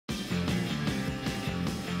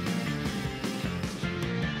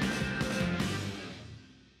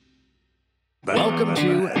Welcome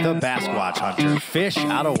to the Basquatch Hunter, Fish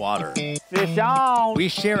Out of Water. Fish on! We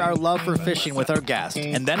share our love for fishing with our guests,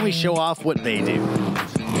 and then we show off what they do,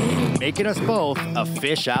 making us both a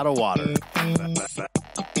fish out of water.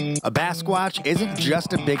 A Basquatch isn't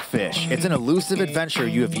just a big fish. It's an elusive adventure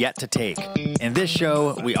you have yet to take. In this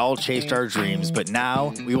show, we all chased our dreams, but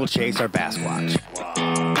now we will chase our Basquatch.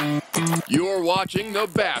 You're watching the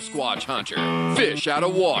Basquatch Hunter, Fish Out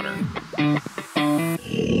of Water.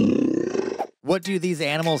 What do these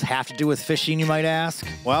animals have to do with fishing, you might ask?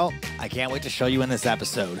 Well, I can't wait to show you in this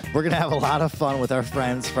episode. We're going to have a lot of fun with our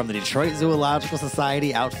friends from the Detroit Zoological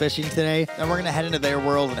Society out fishing today, and we're going to head into their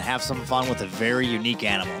world and have some fun with a very unique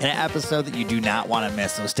animal. An episode that you do not want to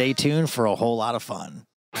miss, so stay tuned for a whole lot of fun.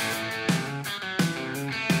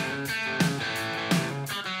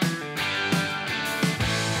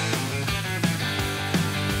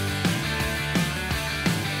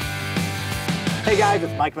 Hey guys,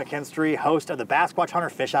 it's Mike McKinstry, host of the Basquatch Hunter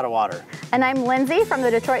Fish Out of Water. And I'm Lindsay from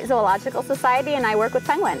the Detroit Zoological Society, and I work with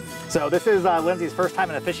penguins. So this is Lindsay's first time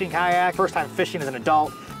in a fishing kayak, first time fishing as an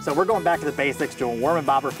adult. So we're going back to the basics, doing worm and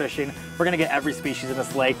bobber fishing. We're gonna get every species in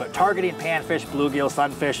this lake, but targeting panfish, bluegill,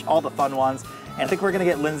 sunfish, all the fun ones. And I think we're gonna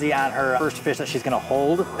get Lindsay on her first fish that she's gonna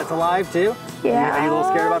hold that's alive too. Yeah. Are you a little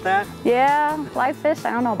scared about that? Yeah, live fish,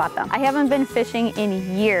 I don't know about them. I haven't been fishing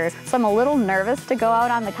in years, so I'm a little nervous to go out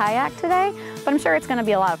on the kayak today, but I'm sure it's gonna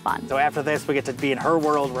be a lot of fun. So after this, we get to be in her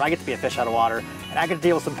world where I get to be a fish out of water, and I get to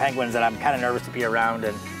deal with some penguins that I'm kind of nervous to be around.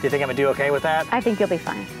 And do you think I'm gonna do okay with that? I think you'll be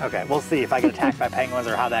fine. Okay, we'll see if I get attacked by penguins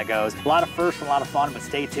or how that goes. A lot of firsts and a lot of fun, but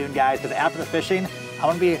stay tuned, guys, because after the fishing, I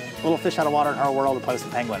want to be a little fish out of water in her world and play with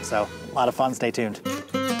some penguins. So a lot of fun, stay tuned.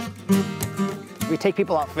 We take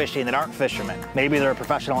people out fishing that aren't fishermen. Maybe they're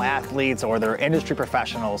professional athletes or they're industry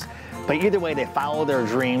professionals, but either way, they follow their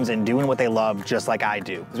dreams and doing what they love just like I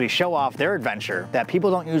do. As we show off their adventure that people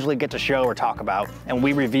don't usually get to show or talk about, and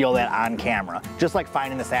we reveal that on camera, just like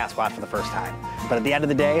finding the Sasquatch for the first time. But at the end of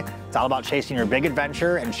the day, it's all about chasing your big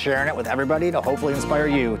adventure and sharing it with everybody to hopefully inspire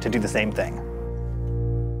you to do the same thing.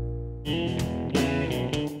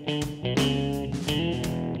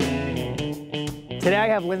 Today I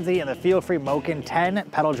have Lindsay in the Feel Free Moken 10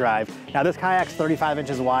 pedal drive. Now this kayak's 35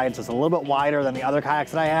 inches wide, so it's a little bit wider than the other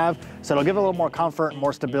kayaks that I have, so it'll give it a little more comfort,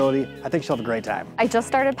 more stability. I think she'll have a great time. I just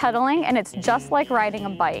started pedaling, and it's just like riding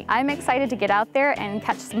a bike. I'm excited to get out there and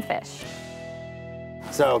catch some fish.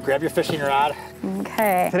 So grab your fishing rod.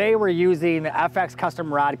 Okay. Today we're using the FX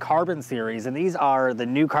Custom Rod Carbon Series, and these are the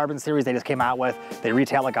new Carbon Series they just came out with. They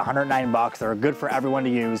retail like 109 bucks. They're good for everyone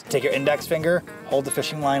to use. Take your index finger, hold the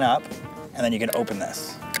fishing line up, and then you can open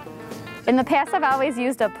this. In the past, I've always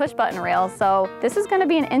used a push button reel, so this is gonna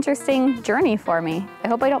be an interesting journey for me. I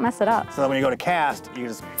hope I don't mess it up. So then when you go to cast, you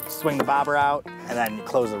just swing the bobber out and then you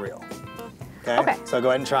close the reel. Okay? So go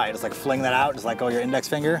ahead and try it. Just like fling that out, just let go of your index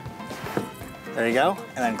finger. There you go,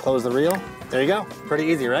 and then close the reel. There you go, pretty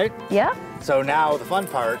easy, right? Yeah. So now the fun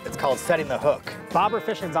part, it's called setting the hook. Bobber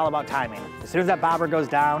fishing is all about timing. As soon as that bobber goes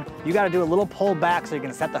down, you gotta do a little pull back so you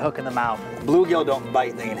can set the hook in the mouth. Bluegill don't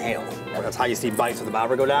bite, they inhale. That's how you see bites with the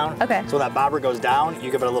bobber go down. Okay. So when that bobber goes down,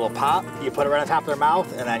 you give it a little pop, you put it right on top of their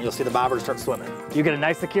mouth, and then you'll see the bobber start swimming. You get a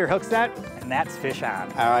nice secure hook set, and that's fish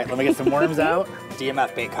on. All right, let me get some worms out.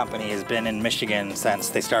 DMF Bait Company has been in Michigan since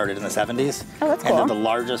they started in the 70s. Oh, that's cool. And they're the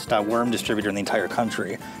largest worm distributor in the entire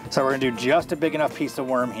country. So we're gonna do just a big enough piece of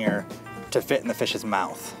worm here to fit in the fish's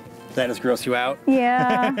mouth. Does that just gross you out?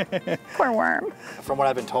 Yeah. Poor worm. From what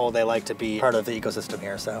I've been told, they like to be part of the ecosystem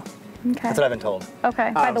here, so Okay. that's what I've been told.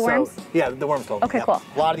 Okay, by the worms? Yeah, the worms told me. Okay, yeah. cool.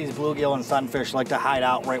 A lot of these bluegill and sunfish like to hide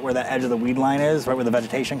out right where the edge of the weed line is, right where the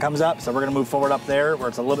vegetation comes up. So we're gonna move forward up there where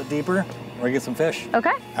it's a little bit deeper. We're gonna get some fish. Okay.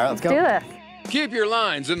 All right, let's go. Do this. Keep your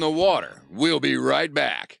lines in the water. We'll be right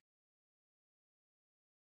back.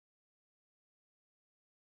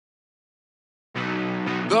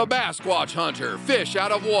 The Basquatch Hunter Fish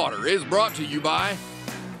Out of Water is brought to you by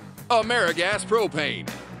AmeriGas Propane,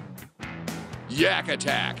 Yak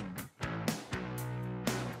Attack,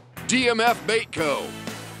 DMF Bait Co.,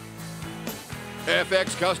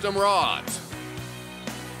 FX Custom Rods,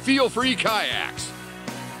 Feel Free Kayaks,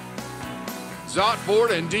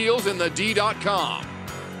 Zotford and Deals in the D.com,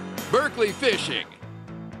 Berkeley Fishing,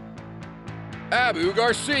 Abu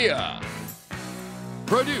Garcia.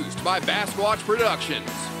 Produced by Basquatch Productions.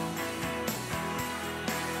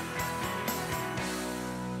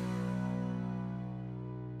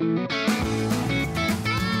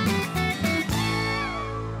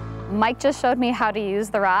 Mike just showed me how to use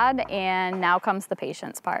the rod, and now comes the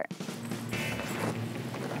patience part.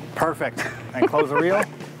 Perfect. And close the reel. All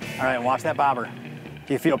right, watch that bobber. If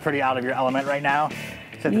you feel pretty out of your element right now,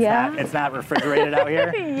 Since Yeah. it's not refrigerated out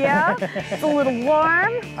here. Yeah, it's a little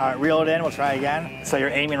warm. All right, reel it in, we'll try again. So you're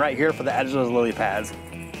aiming right here for the edge of those lily pads.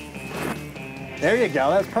 There you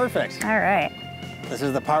go, that's perfect. All right. This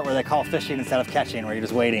is the part where they call fishing instead of catching, where you're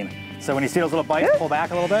just waiting. So when you see those little bites, pull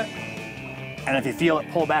back a little bit. And if you feel it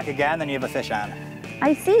pull back again, then you have a fish on.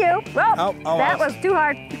 I see you. Whoa, Oh, almost. that was too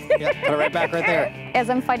hard. Yep, put it right back right there. As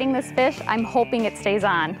I'm fighting this fish, I'm hoping it stays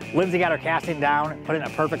on. Lindsay got her casting down, put it in a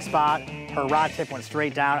perfect spot. Her rod tip went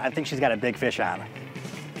straight down. I think she's got a big fish on.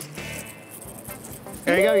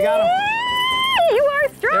 There you go, you got him. You are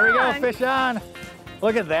strong. There we go, fish on.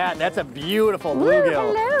 Look at that, that's a beautiful Ooh,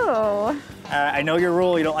 bluegill. hello. I know your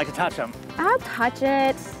rule, you don't like to touch them. I'll touch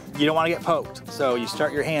it. You don't want to get poked. So you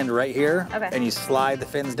start your hand right here, Okay. and you slide the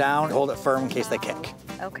fins down, hold it firm in case they kick.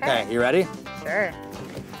 Okay. Okay, you ready? Sure.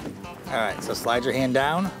 All right, so slide your hand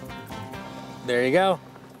down. There you go.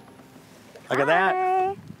 Look at that.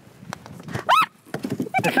 Hi.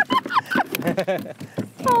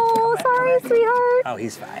 Oh, sorry, sweetheart. Oh,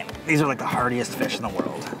 he's fine. These are like the hardiest fish in the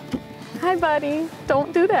world. Hi, buddy.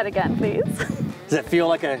 Don't do that again, please. Does it feel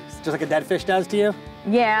like just like a dead fish does to you?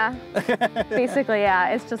 Yeah. Basically, yeah.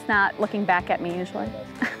 It's just not looking back at me usually.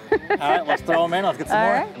 All right, let's throw them in. Let's get some All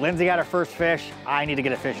more. right. Lindsay got her first fish. I need to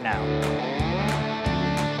get a fish now.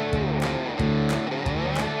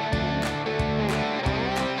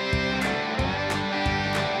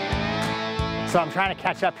 So I'm trying to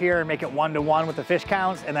catch up here and make it 1-to-1 with the fish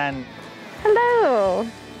counts, and then Hello.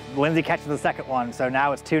 Lindsay catches the second one. So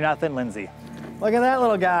now it's 2-0, Lindsay. Look at that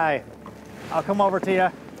little guy. I'll come over to you.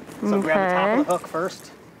 So grab the top of the hook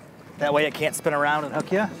first. That way it can't spin around and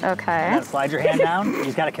hook you. Okay. And then slide your hand down. You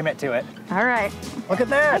just gotta commit to it. All right. Look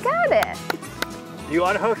at I this. got it. You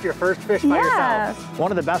unhooked your first fish by Yes. yourself.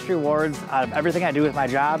 One of the best rewards out of everything I do with my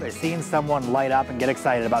job is seeing someone light up and get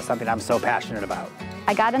excited about something I'm so passionate about.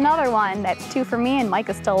 I got another one. That's 2 for me, and Mike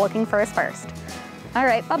is still looking for his first. All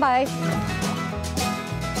right, bye-bye.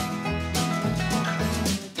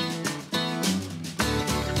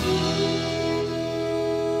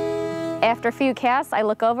 After a few casts, I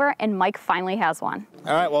look over, and Mike finally has one.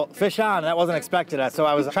 All right, well, fish on. That wasn't expected. So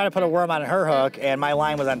I was trying to put a worm on her hook, and my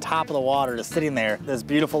line was on top of the water, just sitting there. This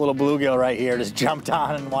beautiful little bluegill right here just jumped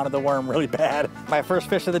on and wanted the worm really bad. My first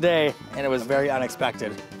fish of the day, and it was very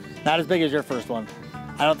unexpected. Not as big as your first one.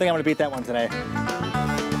 I don't think I'm gonna beat that one today.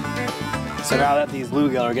 So now that these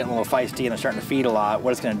bluegill are getting a little feisty and they're starting to feed a lot,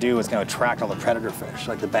 what it's gonna do is gonna attract all the predator fish,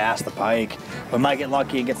 like the bass, the pike. We might get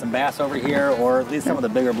lucky and get some bass over here, or at least some of the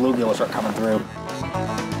bigger bluegill will start coming through.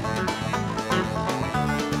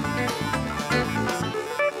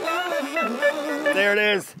 There it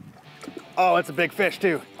is. Oh, it's a big fish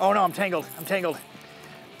too. Oh no, I'm tangled, I'm tangled.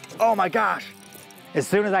 Oh my gosh. As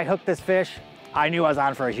soon as I hooked this fish, I knew I was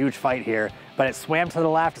on for a huge fight here, but it swam to the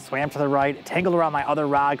left, it swam to the right, it tangled around my other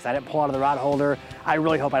rod because I didn't pull out of the rod holder. I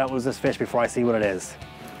really hope I don't lose this fish before I see what it is.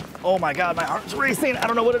 Oh my God, my heart's racing. I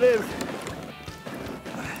don't know what it is.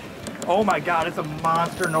 Oh my God, it's a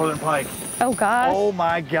monster northern pike. Oh, gosh. Oh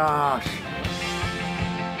my gosh.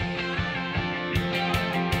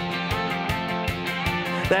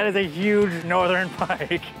 That is a huge northern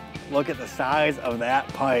pike. Look at the size of that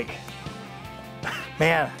pike.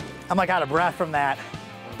 Man, I'm like out of breath from that.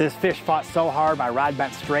 This fish fought so hard, my rod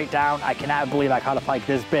bent straight down. I cannot believe I caught a pike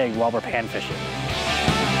this big while we're pan fishing.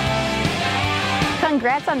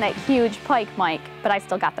 Congrats on that huge pike, Mike, but I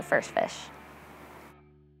still got the first fish.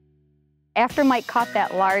 After Mike caught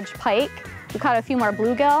that large pike, we caught a few more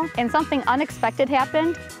bluegill, and something unexpected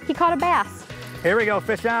happened. He caught a bass. Here we go,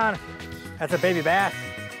 fish on. That's a baby bass.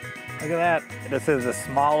 Look at that. This is the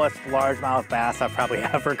smallest largemouth bass I've probably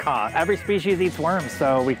ever caught. Every species eats worms,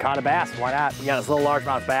 so we caught a bass. Why not? We got this little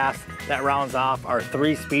largemouth bass that rounds off our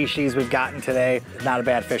 3 species we've gotten today. Not a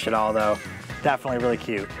bad fish at all, though. Definitely really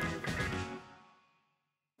cute.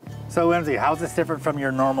 So, Lindsay, how's this different from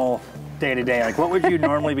your normal day-to-day? Like, what would you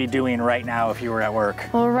normally be doing right now if you were at work?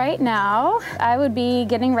 Well, right now, I would be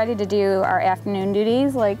getting ready to do our afternoon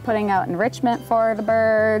duties, like putting out enrichment for the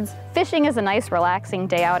birds. Fishing is a nice, relaxing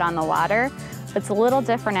day out on the water. It's a little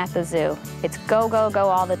different at the zoo. It's go, go, go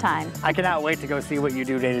all the time. I cannot wait to go see what you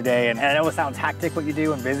do day-to-day. And I know it sounds hectic what you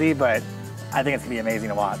do and busy, but I think it's gonna be amazing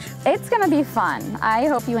to watch. It's gonna be fun. I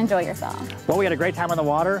hope you enjoy yourself. Well, we had a great time on the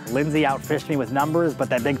water. Lindsay outfished me with numbers, but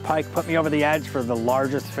that big pike put me over the edge for the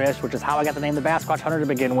largest fish, which is how I got the name the Bass Squatch Hunter to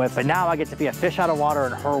begin with. But now I get to be a fish out of water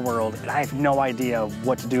in her world, and I have no idea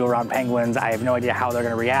what to do around penguins. I have no idea how they're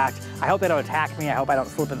gonna react. I hope they don't attack me. I hope I don't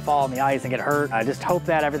slip and fall on the ice and get hurt. I just hope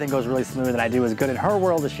that everything goes really smooth and I do as good in her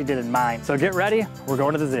world as she did in mine. So get ready, we're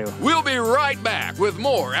going to the zoo. We'll be right back with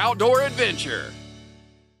more outdoor adventure.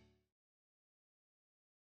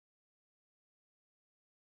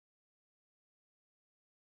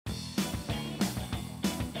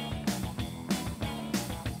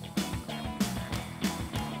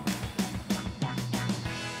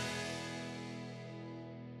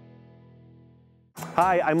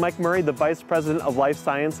 Hi, I'm Mike Murray, the Vice President of Life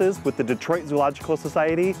Sciences with the Detroit Zoological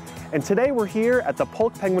Society, and today we're here at the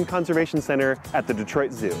Polk Penguin Conservation Center at the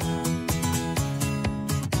Detroit Zoo.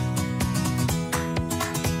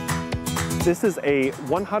 This is a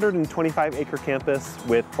 125-acre campus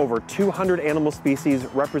with over 200 animal species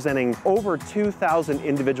representing over 2,000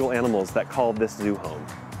 individual animals that call this zoo home.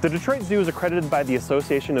 The Detroit Zoo is accredited by the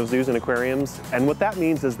Association of Zoos and Aquariums, and what that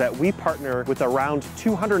means is that we partner with around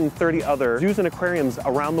 230 other zoos and aquariums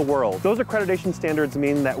around the world. Those accreditation standards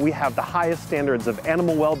mean that we have the highest standards of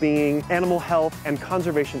animal well-being, animal health, and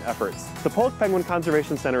conservation efforts. The Polk Penguin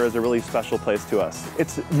Conservation Center is a really special place to us.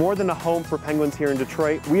 It's more than a home for penguins here in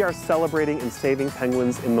Detroit. We are celebrating and saving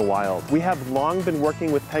penguins in the wild. We have long been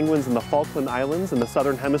working with penguins in the Falkland Islands in the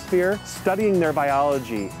Southern Hemisphere, studying their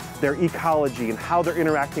biology, their ecology, and how they're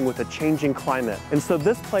interacting with a changing climate. And so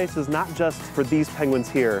this place is not just for these penguins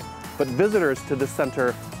here, but visitors to this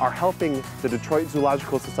center are helping the Detroit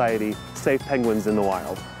Zoological Society save penguins in the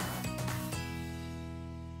wild.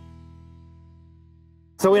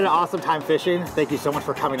 So we had an awesome time fishing. Thank you so much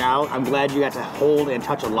for coming out. I'm glad you got to hold and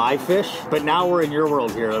touch a live fish, but now we're in your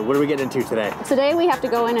world here. What are we getting into today? Today we have to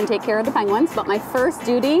go in and take care of the penguins, but my first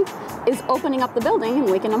duty is opening up the building and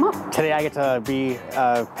waking them up. Today I get to be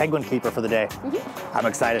a penguin keeper for the day. I'm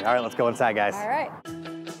excited. All right, let's go inside, guys. All right.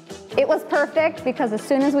 It was perfect because as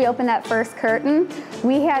soon as we opened that first curtain,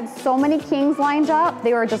 we had so many kings lined up.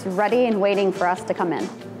 They were just ready and waiting for us to come in.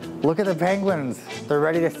 Look at the penguins. They're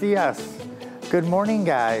ready to see us. Good morning,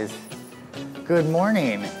 guys. Good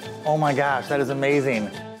morning. Oh my gosh, that is amazing.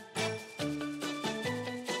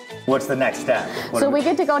 What's the next step? So we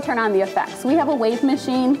get to go turn on the effects. We have a wave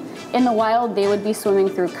machine. In the wild, they would be swimming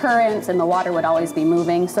through currents and the water would always be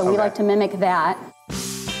moving. So we like to mimic that.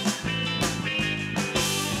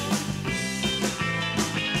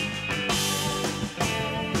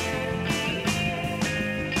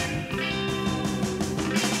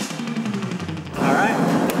 All right.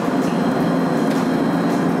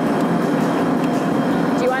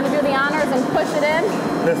 Do you want to do the honors and push it in?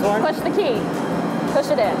 This one? Push the key.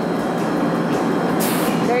 Push it in.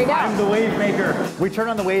 There you go. I'm the wave maker. We turn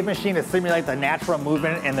on the wave machine to simulate the natural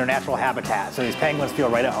movement in their natural habitat, so these penguins feel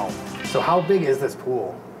right at home. So how big is this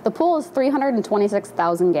pool? The pool is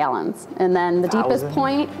 326,000 gallons. And then the deepest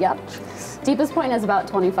point, deepest point is about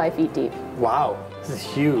 25 feet deep. Wow, this is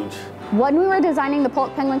huge. When we were designing the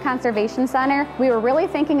Polk Penguin Conservation Center, we were really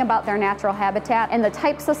thinking about their natural habitat and the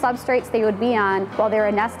types of substrates they would be on while they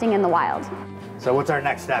were nesting in the wild. So what's our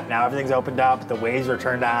next step now? Everything's opened up, the waves are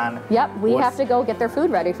turned on. Yep, we have to go get their food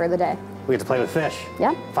ready for the day. We get to play with fish.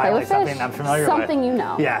 Yep, Finally, play with something fish. I'm familiar with. Something you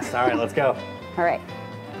know. Yes, all right, let's go. All right.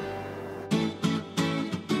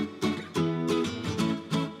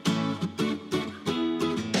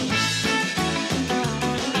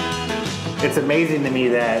 It's amazing to me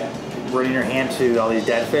that running your hand to all these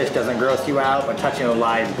dead fish doesn't gross you out, but touching a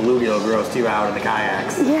live bluegill grossed you out in the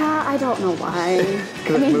kayaks. Yeah, I don't know why.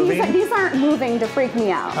 Because it's moving? These aren't moving to freak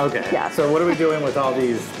me out. Okay. Yeah. So what are we doing with all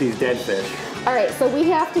these dead fish? All right, so we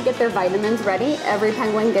have to get their vitamins ready. Every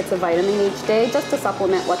penguin gets a vitamin each day just to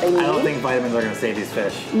supplement what they need. I don't think vitamins are going to save these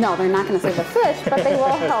fish. No, they're not going to save the fish, but they will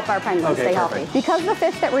help our penguins stay healthy. Because the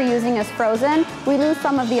fish that we're using is frozen, we lose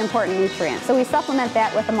some of the important nutrients. So we supplement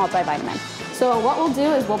that with a multivitamin. So what we'll do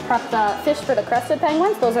is we'll prep the fish for the crested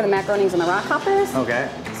penguins. Those are the macaronis and the rockhoppers. Okay.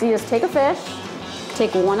 So you just take a fish,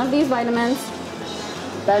 take one of these vitamins,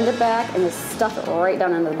 bend it back, and just stuff it right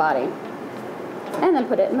down into the body. And then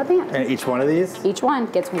put it in the pan. And each one of these? Each one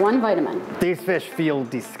gets one vitamin. These fish feel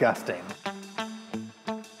disgusting.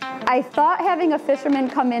 I thought having a fisherman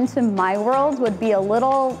come into my world would be a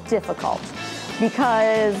little difficult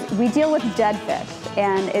because we deal with dead fish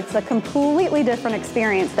and it's a completely different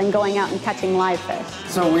experience than going out and catching live fish.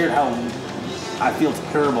 So weird how I feel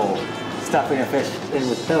terrible stuffing a fish in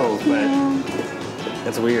with pills, but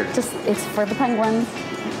it's weird. It's for the penguins.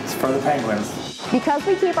 It's for the penguins. Because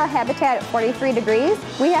we keep our habitat at 43 degrees,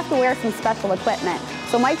 we have to wear some special equipment.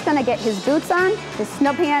 So Mike's gonna get his boots on, his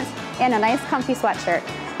snow pants, and a nice comfy sweatshirt.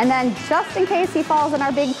 And then just in case he falls in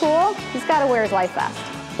our big pool, he's gotta wear his life vest.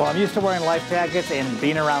 Well, I'm used to wearing life jackets and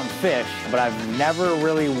being around fish, but I've never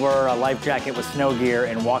really wore a life jacket with snow gear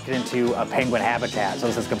and walked into a penguin habitat. So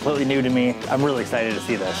this is completely new to me. I'm really excited to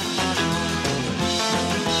see this.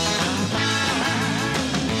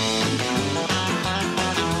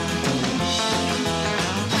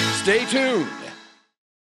 Stay tuned.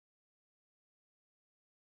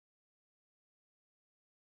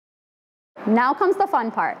 Now comes the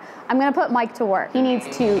fun part. I'm gonna put Mike to work. He needs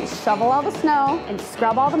to shovel all the snow and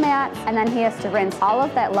scrub all the mats, and then he has to rinse all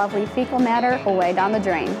of that lovely fecal matter away down the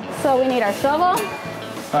drain. So we need our shovel.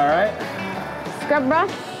 All right. scrub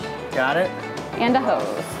brush, Got it. and a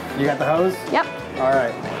hose. You got the hose? Yep. All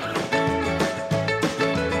right.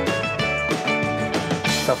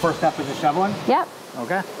 So first step is just shoveling? Yep.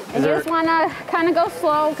 Okay. And you just want to kind of go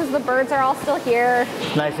slow because the birds are all still here.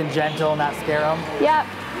 Nice and gentle, not scare them? Yep.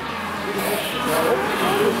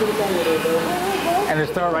 And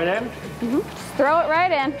just throw it right in? Just throw it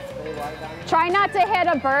right in. Try not to hit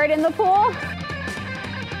a bird in the pool.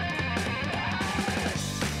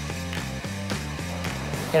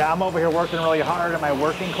 You know, I'm over here working really hard in my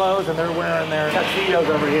working clothes and they're wearing their tuxedos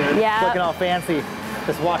over here. Yeah. Looking all fancy,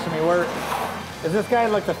 just watching me work. Is this guy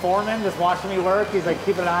like the foreman, just watching me work? He's like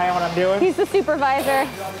keeping an eye on what I'm doing? He's the supervisor.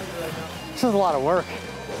 This is a lot of work.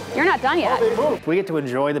 You're not done yet. We get to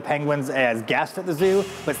enjoy the penguins as guests at the zoo,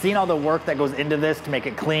 but seeing all the work that goes into this to make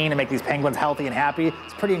it clean and make these penguins healthy and happy,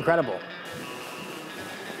 it's pretty incredible.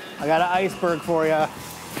 I got an iceberg for you.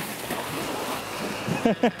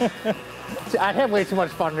 I'd have way too much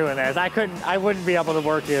fun doing this. I wouldn't be able to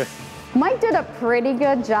work you. Mike did a pretty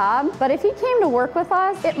good job, but if he came to work with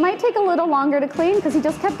us, it might take a little longer to clean because he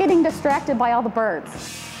just kept getting distracted by all the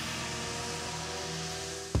birds.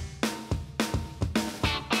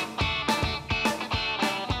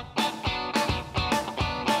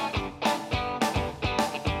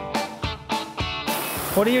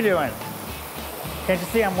 What are you doing? Can't you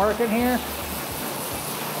see I'm working here?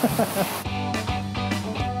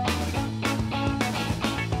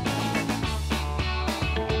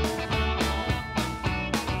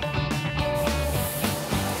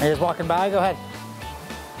 Are you just walking by? Go ahead.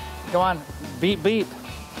 Go on. Beep, beep.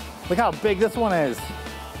 Look how big this one is.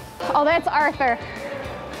 Oh, that's Arthur.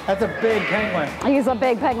 That's a big penguin. He's a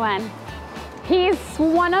big penguin. He's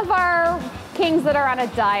one of our kings that are on a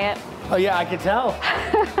diet. Oh yeah, I can tell.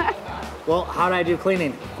 Well, how did I do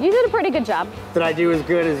cleaning? You did a pretty good job. Did I do as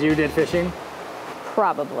good as you did fishing?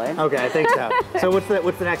 Probably. Okay, I think so. So what's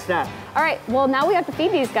the next step? All right, well now we have to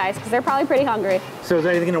feed these guys because they're probably pretty hungry. So is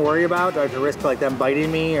there anything to worry about? Do I have to risk like them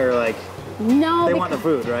biting me or like? No. They want the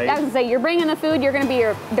food, right? I was gonna say, you're bringing the food, you're gonna be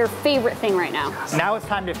their favorite thing right now. Now it's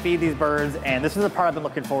time to feed these birds, and this is the part I've been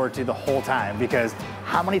looking forward to the whole time, because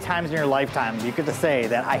how many times in your lifetime do you get to say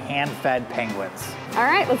that I hand-fed penguins? All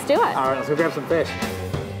right, let's do it. All right, let's go grab some fish.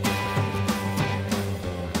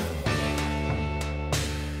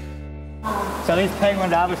 So these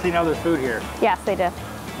penguins obviously know there's food here, Yes, they do.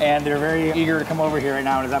 and they're very eager to come over here right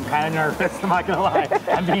now, and I'm kind of nervous, I'm not gonna lie.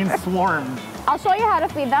 I'm being swarmed. I'll show you how to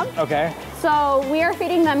feed them. Okay. So we are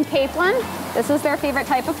feeding them capelin. This is their favorite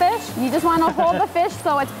type of fish. You just want to hold the fish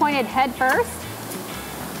so it's pointed head first.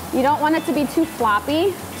 You don't want it to be too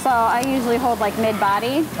floppy, so I usually hold like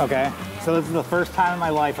mid-body. Okay. So this is the first time in my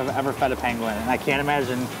life I've ever fed a penguin, and I can't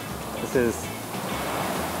imagine this is...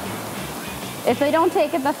 If they don't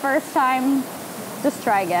take it the first time, just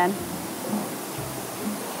try again.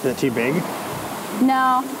 Is it too big?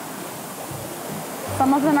 No.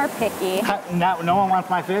 Some of them are picky. No one wants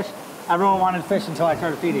my fish? Everyone wanted fish until I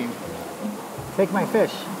started feeding. Take my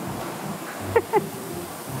fish.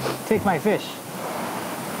 Take my fish.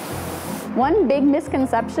 One big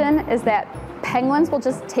misconception is that penguins will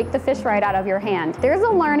just take the fish right out of your hand. There's a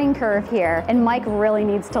learning curve here, and Mike really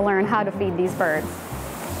needs to learn how to feed these birds.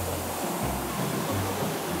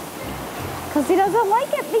 Because he doesn't like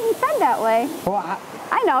it being fed that way. Well,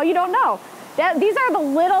 I know, you don't know. These are the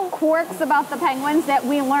little quirks about the penguins that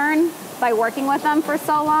we learn by working with them for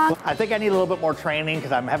so long. I think I need a little bit more training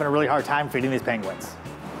because I'm having a really hard time feeding these penguins.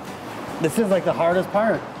 This is like the hardest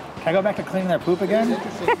part. Can I go back to cleaning their poop again?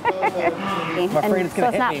 I'm afraid it's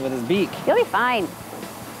going to hit me with his beak. You'll be fine.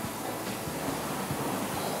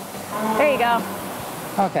 There you go.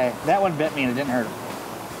 Okay, that one bit me and it didn't hurt him.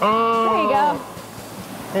 There you go.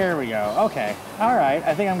 There we go. Okay. All right.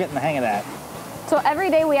 I think I'm getting the hang of that. So every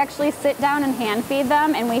day we actually sit down and hand feed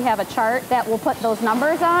them, and we have a chart that we'll put those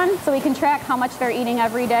numbers on so we can track how much they're eating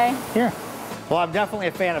every day. Here. Well, I'm definitely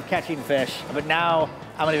a fan of catching fish, but now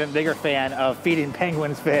I'm an even bigger fan of feeding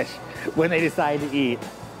penguins fish when they decide to eat.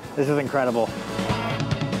 This is incredible.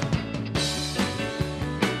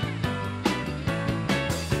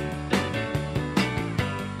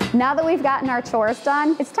 Now that we've gotten our chores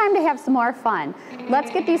done, it's time to have some more fun.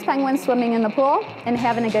 Let's get these penguins swimming in the pool and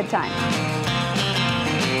having a good time.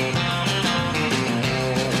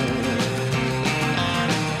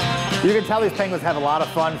 You can tell these penguins have a lot of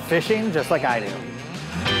fun fishing, just like I do.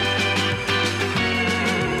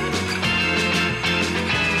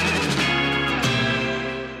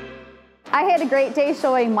 I had a great day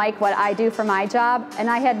showing Mike what I do for my job, and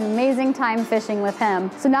I had an amazing time fishing with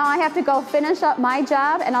him. So now I have to go finish up my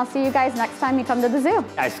job, and I'll see you guys next time you come to the zoo.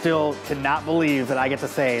 I still cannot believe that I get to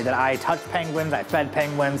say that I touched penguins, I fed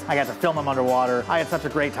penguins, I got to film them underwater. I had such a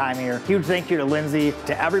great time here. Huge thank you to Lindsay,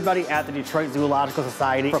 to everybody at the Detroit Zoological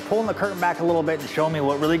Society for pulling the curtain back a little bit and showing me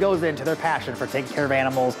what really goes into their passion for taking care of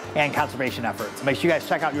animals and conservation efforts. Make sure you guys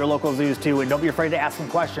check out your local zoos too, and don't be afraid to ask them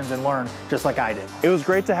questions and learn just like I did. It was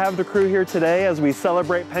great to have the crew here today as we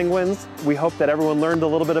celebrate penguins. We hope that everyone learned a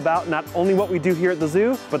little bit about not only what we do here at the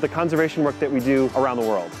zoo, but the conservation work that we do around the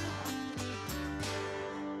world.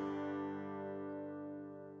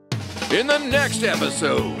 In the next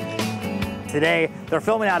episode. Today, they're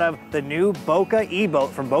filming out of the new Boca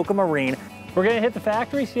E-boat from Boca Marine. We're gonna hit the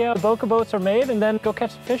factory, see how the Boca boats are made, and then go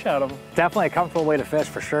catch some fish out of them. Definitely a comfortable way to fish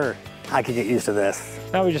for sure. I could get used to this.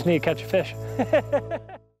 Now we just need to catch a fish.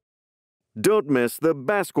 Don't miss the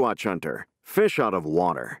Basquatch Hunter, Fish Out of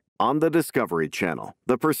Water, on the Discovery Channel,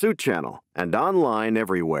 the Pursuit Channel, and online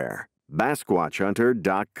everywhere.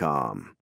 BasquatchHunter.com.